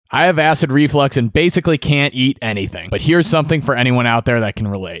I have acid reflux and basically can't eat anything, but here's something for anyone out there that can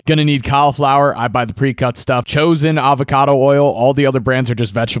relate. Gonna need cauliflower, I buy the pre-cut stuff, chosen avocado oil, all the other brands are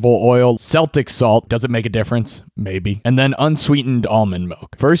just vegetable oil, Celtic salt, does it make a difference? Maybe. And then unsweetened almond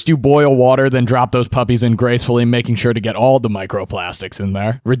milk. First you boil water, then drop those puppies in gracefully, making sure to get all the microplastics in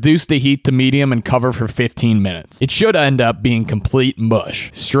there. Reduce the heat to medium and cover for 15 minutes. It should end up being complete mush.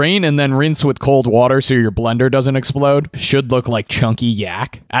 Strain and then rinse with cold water so your blender doesn't explode. Should look like chunky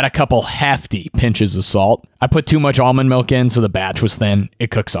yak. Add a couple hefty pinches of salt. I put too much almond milk in so the batch was thin. It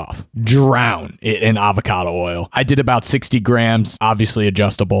cooks off. Drown it in avocado oil. I did about 60 grams, obviously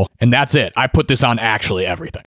adjustable. And that's it. I put this on actually everything.